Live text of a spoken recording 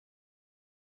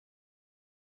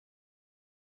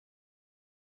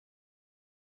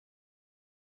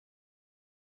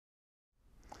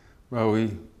Well,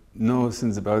 we know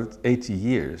since about 80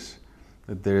 years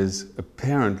that there is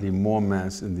apparently more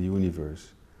mass in the universe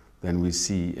than we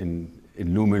see in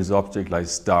luminous objects like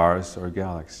stars or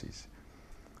galaxies.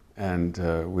 And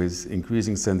with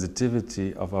increasing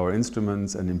sensitivity of our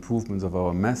instruments and improvements of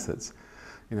our methods,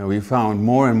 we found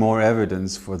more and more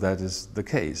evidence for that is the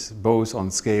case, both on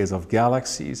scales of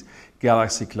galaxies,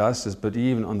 galaxy clusters, but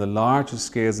even on the largest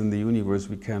scales in the universe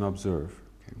we can observe.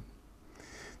 Okay.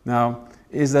 Now,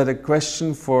 is that a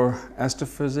question for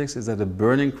astrophysics? Is that a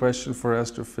burning question for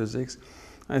astrophysics?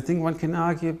 I think one can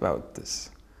argue about this.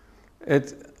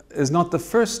 It is not the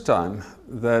first time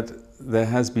that there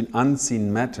has been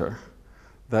unseen matter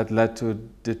that led to a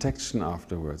detection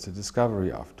afterwards, a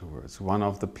discovery afterwards. One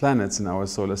of the planets in our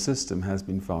solar system has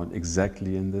been found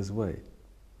exactly in this way.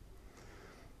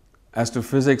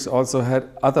 Astrophysics also had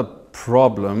other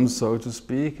problems, so to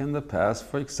speak, in the past.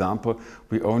 For example,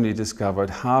 we only discovered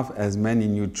half as many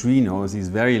neutrinos, these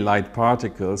very light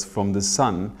particles from the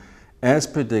sun, as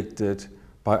predicted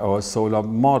by our solar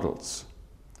models.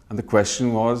 And the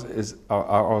question was, are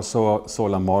our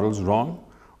solar models wrong?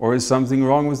 Or is something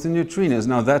wrong with the neutrinos?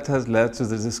 Now that has led to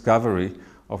the discovery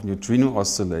of neutrino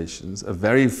oscillations, a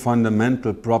very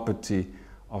fundamental property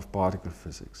of particle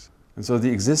physics. And so the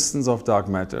existence of dark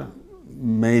matter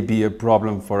may be a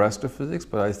problem for astrophysics,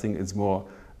 but I think it's more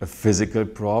a physical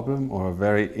problem or a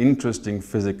very interesting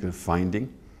physical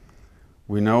finding.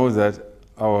 We know that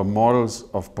our models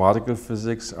of particle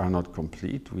physics are not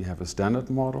complete. We have a standard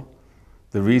model.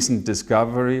 The recent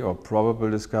discovery or probable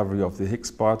discovery of the Higgs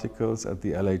particles at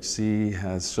the LHC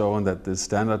has shown that the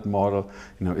standard model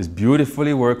is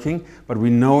beautifully working, but we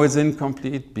know it's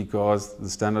incomplete because the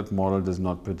standard model does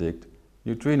not predict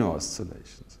neutrino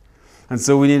oscillations. And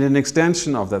so we need an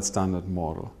extension of that standard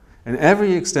model. And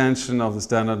every extension of the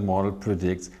standard model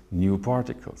predicts new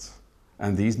particles.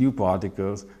 And these new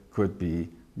particles could be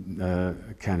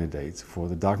candidates for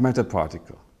the dark matter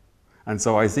particle. And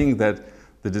so I think that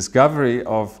the discovery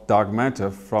of dark matter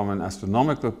from an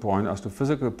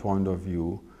astrophysical point of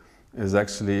view is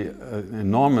actually an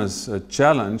enormous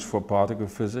challenge for particle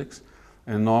physics,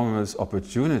 an enormous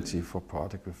opportunity for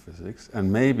particle physics,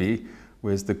 and maybe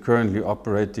with the currently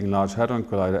operating Large Hadron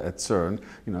Collider at CERN,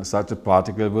 such a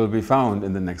particle will be found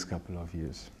in the next couple of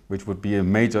years, which would be a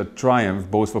major triumph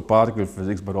both for particle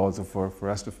physics but also for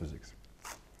astrophysics.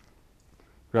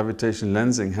 Gravitational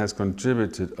lensing has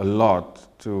contributed a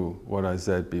lot to what I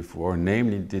said before,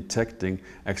 namely detecting,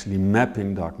 actually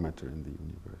mapping dark matter in the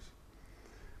universe.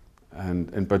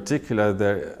 And in particular,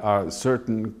 there are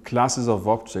certain classes of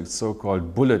objects,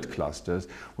 so-called bullet clusters,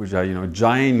 which are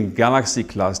giant galaxy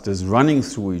clusters running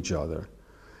through each other.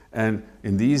 And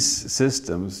in these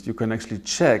systems, you can actually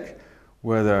check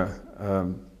whether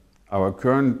our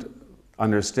current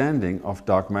understanding of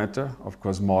dark matter, of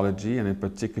cosmology, and in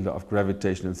particular of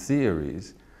gravitational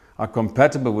theories, are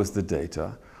compatible with the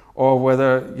data, or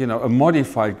whether a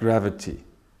modified gravity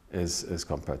is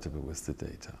compatible with the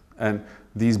data. And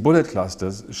these bullet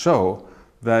clusters show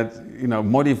that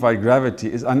modified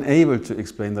gravity is unable to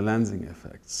explain the lensing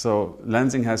effect. So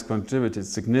lensing has contributed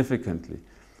significantly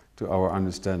to our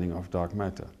understanding of dark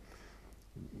matter.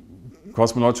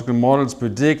 Cosmological models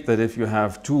predict that if you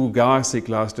have two galaxy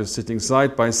clusters sitting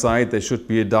side by side, there should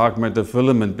be a dark matter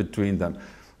filament between them.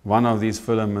 One of these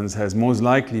filaments has most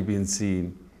likely been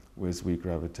seen with weak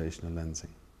gravitational lensing.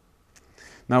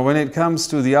 Now, when it comes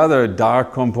to the other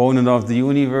dark component of the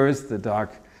universe, the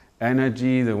dark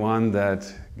energy, the one that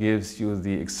gives you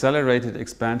the accelerated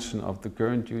expansion of the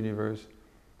current universe,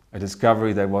 a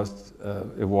discovery that was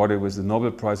awarded with the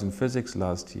Nobel Prize in Physics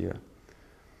last year.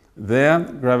 There,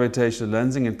 gravitational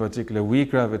lensing, in particular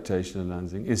weak gravitational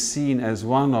lensing, is seen as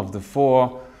one of the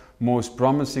four most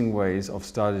promising ways of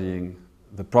studying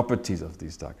the properties of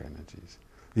these dark energies.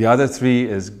 The other three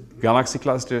is galaxy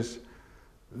clusters,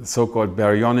 so-called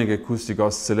baryonic acoustic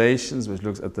oscillations, which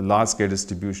looks at the large-scale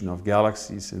distribution of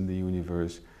galaxies in the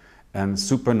universe, and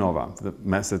supernova, the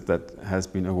method that has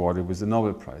been awarded with the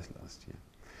Nobel Prize last year.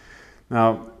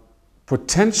 Now,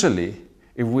 potentially,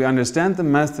 if we understand the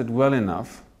method well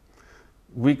enough,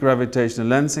 weak gravitational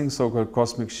lensing, so-called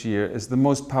cosmic shear, is the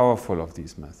most powerful of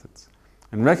these methods.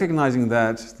 And recognizing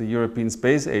that, the European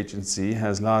Space Agency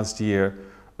has last year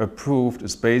approved a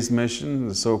space mission,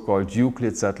 the so-called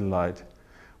Euclid satellite,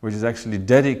 which is actually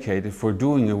dedicated for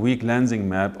doing a weak lensing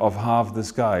map of half the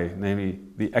sky, namely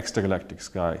the extragalactic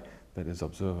sky that is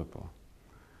observable.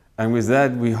 And with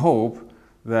that, we hope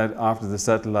that after the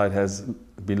satellite has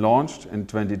been launched in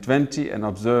 2020 and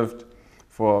observed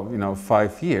for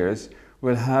 5 years,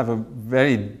 we'll have a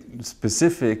very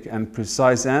specific and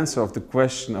precise answer of the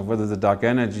question of whether the dark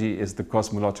energy is the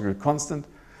cosmological constant,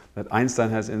 that Einstein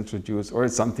has introduced, or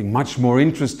it's something much more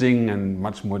interesting and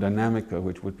much more dynamical,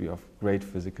 which would be of great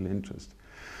physical interest.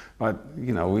 But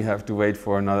you know, we have to wait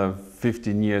for another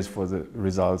 15 years for the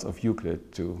results of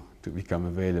Euclid to become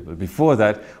available. Before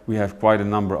that, we have quite a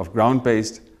number of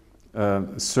ground-based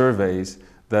surveys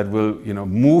that will, you know,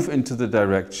 move into the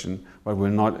direction, but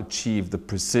will not achieve the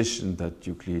precision that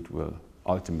Euclid will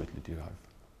ultimately derive.